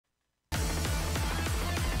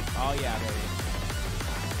Oh, yeah, baby.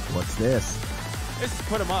 What's this? This is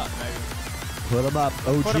Put 'em Up, baby. Put 'em up,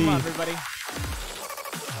 OG. Put 'em up, everybody.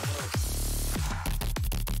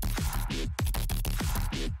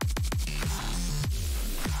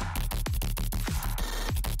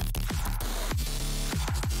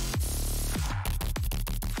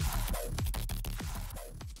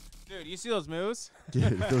 Dude, you see those moves?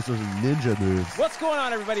 Dude, those are ninja moves. What's going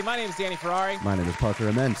on, everybody? My name is Danny Ferrari. My name is Parker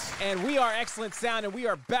Immense. And we are Excellent Sound, and we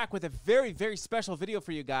are back with a very, very special video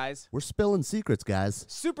for you guys. We're spilling secrets, guys.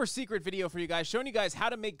 Super secret video for you guys, showing you guys how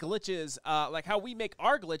to make glitches, like how we make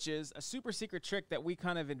our glitches, a super secret trick that we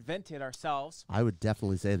kind of invented ourselves. I would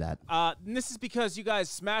definitely say that. And this is because you guys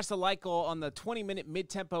smashed the like goal on the 20-minute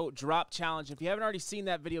mid-tempo drop challenge. If you haven't already seen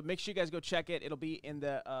that video, make sure you guys go check it. It'll be in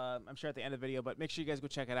the, I'm sure at the end of the video, but make sure you guys go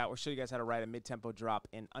check it out. We'll show you guys how to write a mid-tempo drop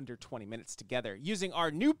in under 20 minutes together using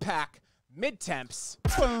our new pack, MID-TEMPS.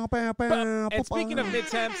 And speaking of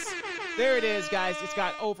MID-TEMPS, there it is, guys. It's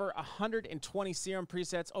got over 120 serum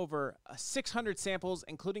presets, over 600 samples,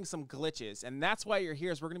 including some glitches. And that's why you're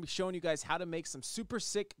here, is we're going to be showing you guys how to make some super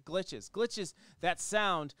sick glitches. Glitches that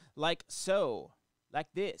sound like so,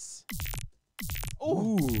 like this.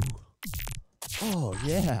 Ooh. Ooh. Oh,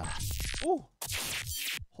 yeah. Ooh.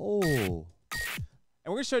 Oh.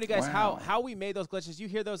 And we're going to show you guys how we made those glitches. You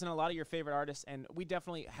hear those in a lot of your favorite artists, and we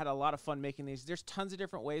definitely had a lot of fun making these. There's tons of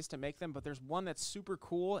different ways to make them, but there's one that's super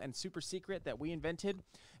cool and super secret that we invented,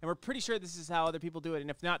 and we're pretty sure this is how other people do it, and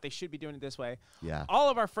if not, they should be doing it this way. Yeah. All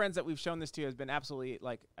of our friends that we've shown this to has been absolutely,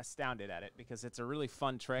 like, astounded at it because it's a really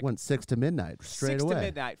fun trick. Went 6 to midnight straight away. 6 to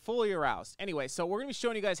midnight, fully aroused. Anyway, so we're going to be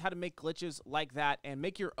showing you guys how to make glitches like that and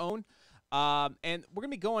make your own, and we're going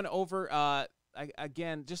to be going over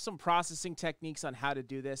again, just some processing techniques on how to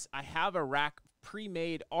do this. I have a rack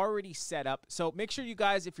pre-made, already set up. So make sure you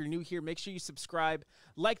guys, if you're new here, make sure you subscribe,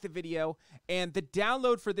 like the video, and the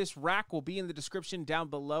download for this rack will be in the description down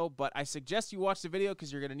below, but I suggest you watch the video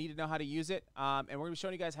because you're going to need to know how to use it, and we're going to be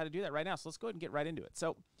showing you guys how to do that right now. So let's go ahead and get right into it.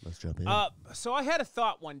 So let's jump in. So I had a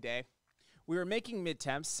thought one day. We were making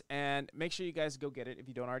MID-TEMPS, and make sure you guys go get it if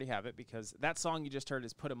you don't already have it, because that song you just heard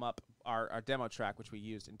is Put 'em Up, our demo track, which we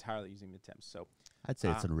used entirely using MID-TEMPS. So I'd say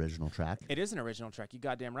it's an original track. It is an original track. You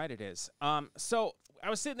goddamn right it is. So I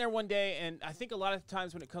was sitting there one day, and I think a lot of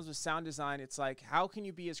times when it comes with sound design, it's like, how can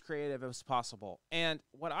you be as creative as possible? And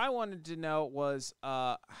what I wanted to know was,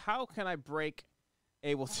 how can I break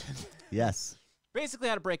Ableton? Yes. Basically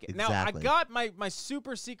how to break it. Exactly. Now, I got my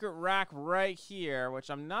super secret rack right here, which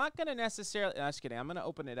I'm not going to necessarily... No, just kidding. I'm going to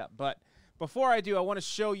open it up. But before I do, I want to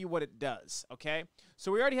show you what it does, okay?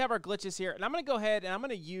 So we already have our glitches here. And I'm going to go ahead and I'm going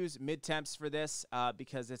to use MID-TEMPS for this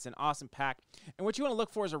because it's an awesome pack. And what you want to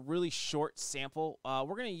look for is a really short sample.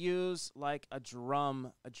 We're going to use like a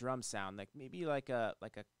drum sound, like maybe like a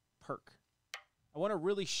perk. I want a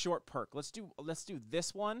really short perk. Let's do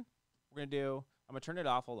this one. We're going to do... I'm going to turn it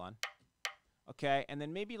off. Hold on. Okay, and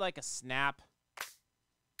then maybe like a snap.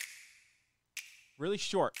 Really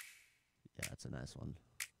short. Yeah, that's a nice one.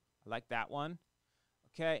 I like that one.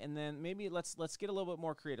 Okay, and then maybe let's get a little bit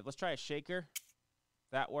more creative. Let's try a shaker.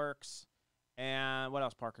 That works. And what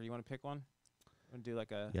else, Parker? You want to pick one? You want to do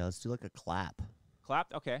like a... Yeah, let's do like a clap.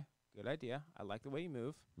 Clap? Okay, good idea. I like the way you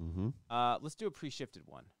move. Mm-hmm. Let's do a pre-shifted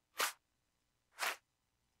one.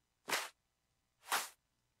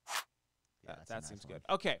 Yeah, that seems good.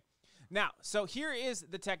 Okay. Now, so here is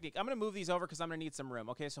the technique. I'm going to move these over because I'm going to need some room.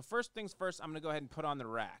 Okay, so first things first, I'm going to go ahead and put on the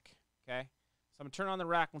rack. Okay, so I'm going to turn on the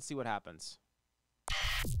rack and see what happens.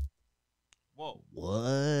 Whoa.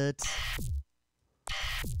 What?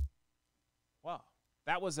 Wow.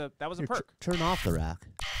 That was a perk. Turn off the rack.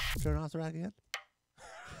 Turn off the rack again.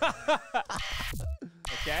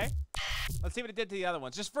 Okay. Let's see what it did to the other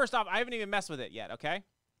ones. Just first off, I haven't even messed with it yet, okay?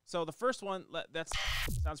 So the first one, that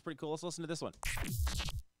sounds pretty cool. Let's listen to this one.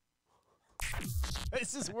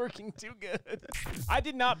 This is working too good. I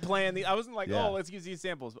did not plan the. I wasn't like, oh, let's use these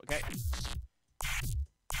samples. Okay.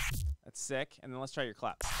 That's sick. And then let's try your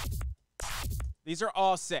clap. These are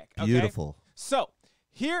all sick. Okay? Beautiful. So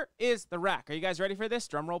here is the rack. Are you guys ready for this?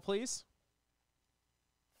 Drum roll, please.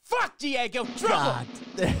 Fuck, Diego. Drum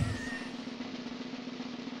roll.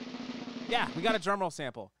 Yeah, we got a drum roll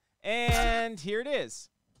sample. And here it is.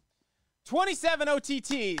 27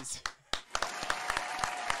 OTTs.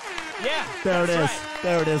 Yeah, there it is. Right.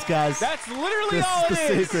 There it is, guys. That's literally all it is. This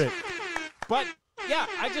is the secret. But yeah,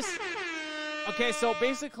 okay, so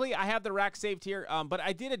basically I have the rack saved here, but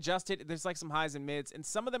I did adjust it. There's like some highs and mids, and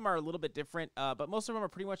some of them are a little bit different, but most of them are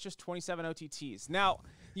pretty much just 27 OTTs. Now,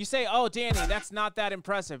 You say, oh, Danny, that's not that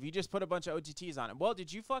impressive. You just put a bunch of OTTs on it. Well,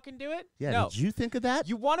 did you fucking do it? Yeah, no. did you think of that?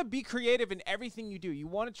 You want to be creative in everything you do. You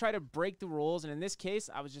want to try to break the rules. And in this case,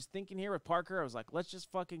 I was just thinking here with Parker. I was like, let's just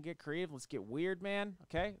fucking get creative. Let's get weird, man.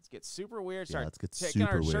 Okay? Let's get super weird. Yeah, Start let's get taking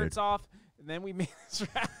super our weird. shirts off. And then we made this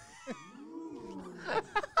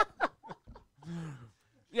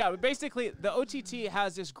Yeah, but basically, the OTT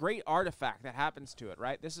has this great artifact that happens to it,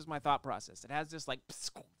 right? This is my thought process. It has this, like,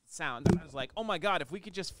 sound. And I was like, oh, my God, if we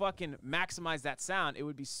could just fucking maximize that sound, it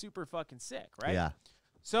would be super fucking sick, right? Yeah.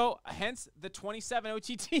 So, hence the 27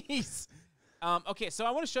 OTTs. Okay, so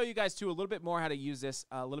I want to show you guys, too, a little bit more how to use this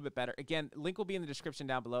a little bit better. Again, link will be in the description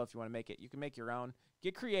down below if you want to make it. You can make your own.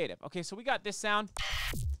 Get creative. Okay, so we got this sound,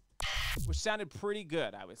 which sounded pretty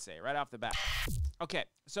good, I would say, right off the bat. Okay,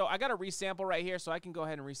 so I got a resample right here, so I can go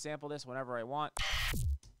ahead and resample this whenever I want.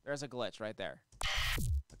 There's a glitch right there.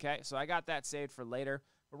 Okay, so I got that saved for later.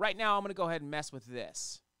 But right now, I'm going to go ahead and mess with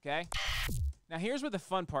this, okay? Now, here's where the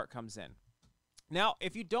fun part comes in. Now,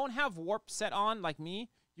 if you don't have warp set on, like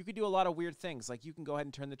me, you could do a lot of weird things. Like, you can go ahead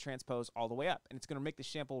and turn the transpose all the way up, and it's going to make the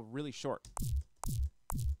sample really short.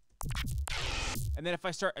 And then if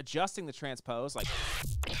I start adjusting the transpose, like...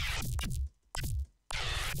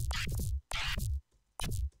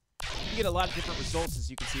 you get a lot of different results, as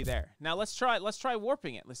you can see there. Now let's try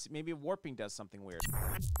warping it. Let's see, maybe warping does something weird.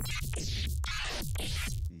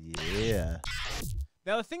 Yeah.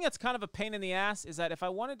 Now the thing that's kind of a pain in the ass is that if I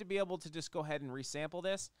wanted to be able to just go ahead and resample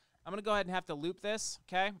this, I'm gonna go ahead and have to loop this,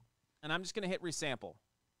 okay? And I'm just gonna hit resample.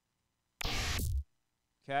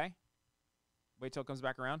 Okay. Wait till it comes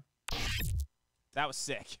back around. That was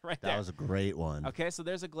sick, right there. That was a great one. Okay, so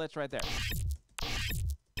there's a glitch right there.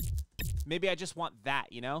 Maybe I just want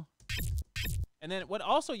that, you know? And then what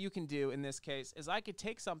also you can do in this case is I could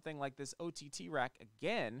take something like this OTT rack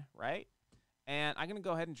again, right? And I'm going to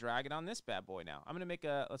go ahead and drag it on this bad boy now. I'm going to make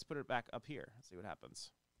a, let's put it back up here. Let's see what happens.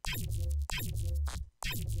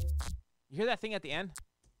 You hear that thing at the end?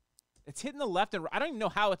 It's hitting the left and right. I don't even know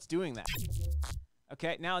how it's doing that.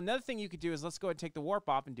 Okay, now another thing you could do is let's go ahead and take the warp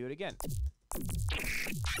off and do it again.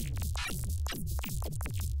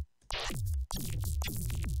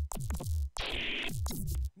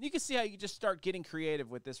 You can see how you just start getting creative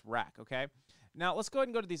with this rack, okay? Now, let's go ahead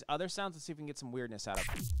and go to these other sounds and see if we can get some weirdness out of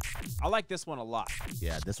it. I like this one a lot.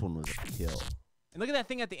 Yeah, this one was a kill. And look at that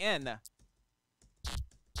thing at the end.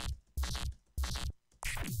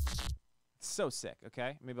 It's so sick,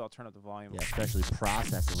 okay? Maybe I'll turn up the volume. Yeah, especially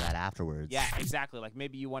processing that afterwards. Yeah, exactly. Like,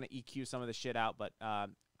 maybe you want to EQ some of the shit out, but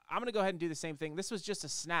I'm going to go ahead and do the same thing. This was just a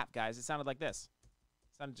snap, guys. It sounded like this.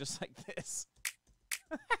 It sounded just like this.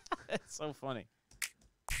 It's so funny.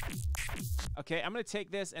 Okay, I'm going to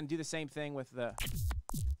take this and do the same thing with the...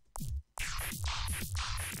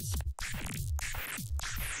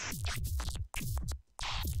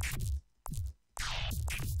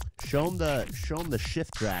 Show them the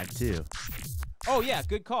shift drag too. Oh yeah,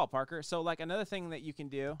 good call, Parker. So like another thing that you can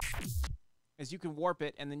do is you can warp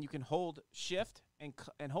it and then you can hold shift and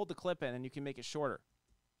hold the clip in and you can make it shorter.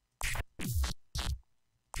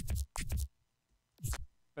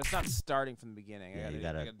 But it's not starting from the beginning. Yeah, I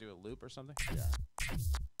gotta do a loop or something. Yeah.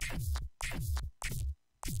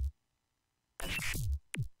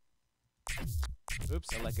 Oops,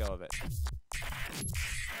 I let go of it.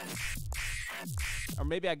 Or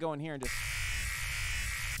maybe I go in here and just...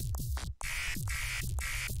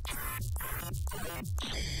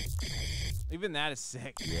 Even that is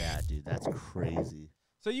sick. Yeah, dude, that's crazy.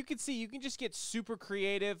 So you can see, you can just get super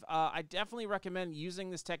creative. I definitely recommend using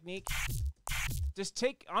this technique. Just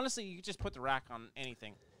take, honestly, you can just put the rack on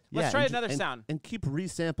anything. Let's try another sound. And keep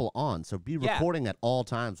resample on. So be recording at all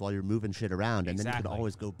times while you're moving shit around. And then you can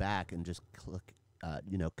always go back and just click,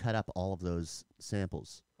 you know, cut up all of those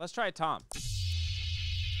samples. Let's try Tom.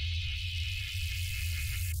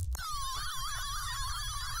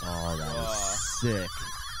 Oh, that was sick.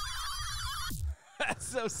 That's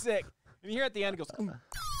so sick. And you hear at the end, it goes...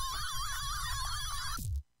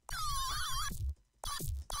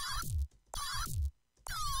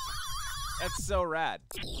 That's so rad.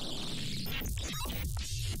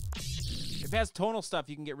 If it has tonal stuff,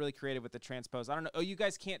 you can get really creative with the transpose. I don't know. Oh, you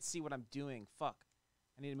guys can't see what I'm doing. Fuck.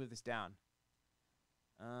 I need to move this down.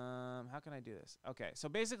 How can I do this? Okay, so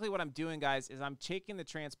basically what I'm doing, guys, is I'm taking the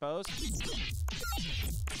transpose.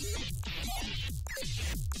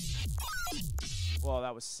 Whoa,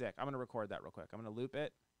 that was sick. I'm going to record that real quick. I'm going to loop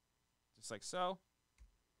it. Just like so.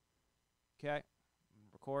 Okay.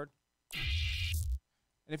 Record.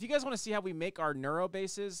 And if you guys want to see how we make our neuro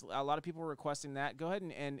basses, a lot of people are requesting that. Go ahead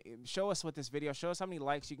and show us with this video. Show us how many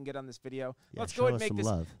likes you can get on this video. Yeah, let's go ahead and make some this.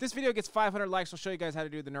 love. This video gets 500 likes. We'll show you guys how to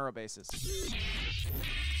do the neuro basses.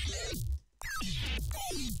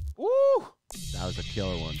 Woo! That was a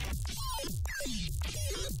killer one.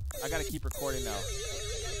 I gotta keep recording though.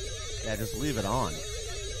 Yeah, just leave it on.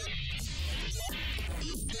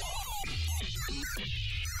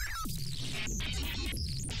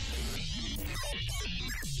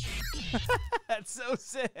 That's so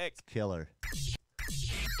sick. It's killer.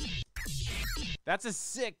 That's a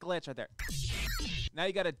sick glitch right there. Now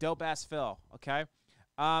you got a dope ass fill. Okay.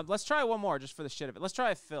 Let's try one more just for the shit of it. Let's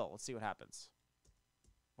try a fill. Let's see what happens.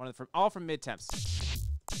 All from MID-TEMPS.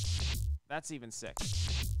 That's even sick.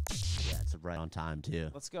 Yeah, it's right on time too.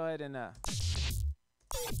 Let's go ahead and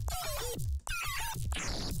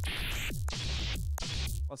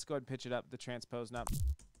let's go ahead and pitch it up, the transposing up.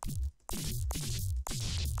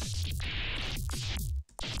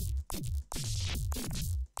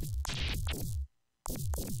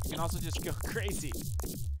 You can also just go crazy.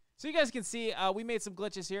 So you guys can see we made some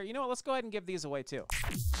glitches here. You know what? Let's go ahead and give these away too.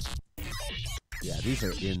 Yeah, these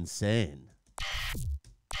are insane.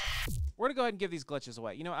 We're going to go ahead and give these glitches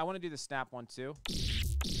away. You know what? I want to do the snap one too.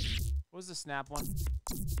 What was the snap one?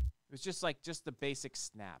 It was just the basic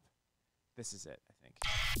snap. This is it, I think.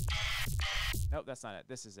 Nope, that's not it.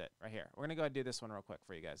 This is it right here. We're going to go ahead and do this one real quick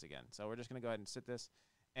for you guys again. So we're just going to go ahead and sit this.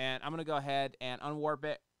 And I'm going to go ahead and unwarp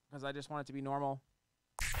it because I just want it to be normal.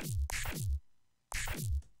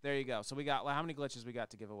 There you go. So we got, how many glitches we got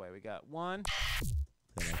to give away? We got 1.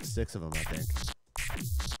 Like 6 of them, I think.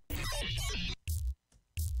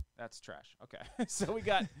 That's trash. Okay. So we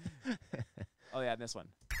got, oh yeah, this one.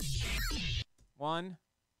 1.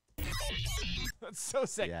 That's so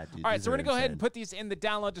sick. Yeah, dude, all right, so we're going to go ahead and put these in the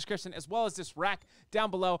download description as well as this rack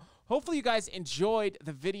down below. Hopefully you guys enjoyed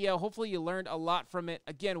the video. Hopefully you learned a lot from it.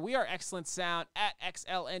 Again, we are Excellent Sound. At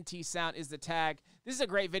XLNT Sound is the tag. This is a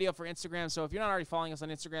great video for Instagram, so if you're not already following us on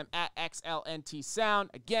Instagram, at XLNT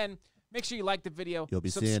Sound. Again, make sure you like the video. You'll be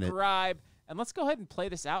subscribe. Seeing it. And let's go ahead and play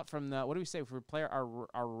this out from the, what do we say, if we play our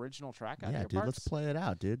original track out here, dude, Parks? let's play it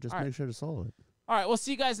out, dude. Just make sure to solo it. All right, we'll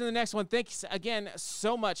see you guys in the next one. Thanks again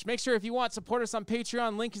so much. Make sure if you want, support us on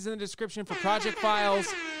Patreon. Link is in the description for project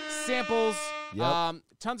files, samples,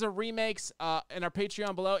 tons of remakes in our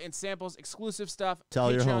Patreon below, and samples, exclusive stuff. Tell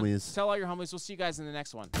Patreon, your homies. Tell all your homies. We'll see you guys in the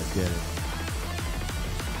next one. Let's get it.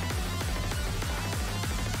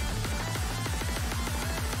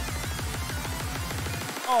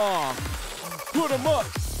 Oh, put them up.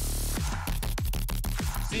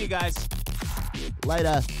 See you guys.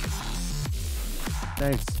 Later.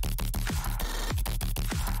 Thanks.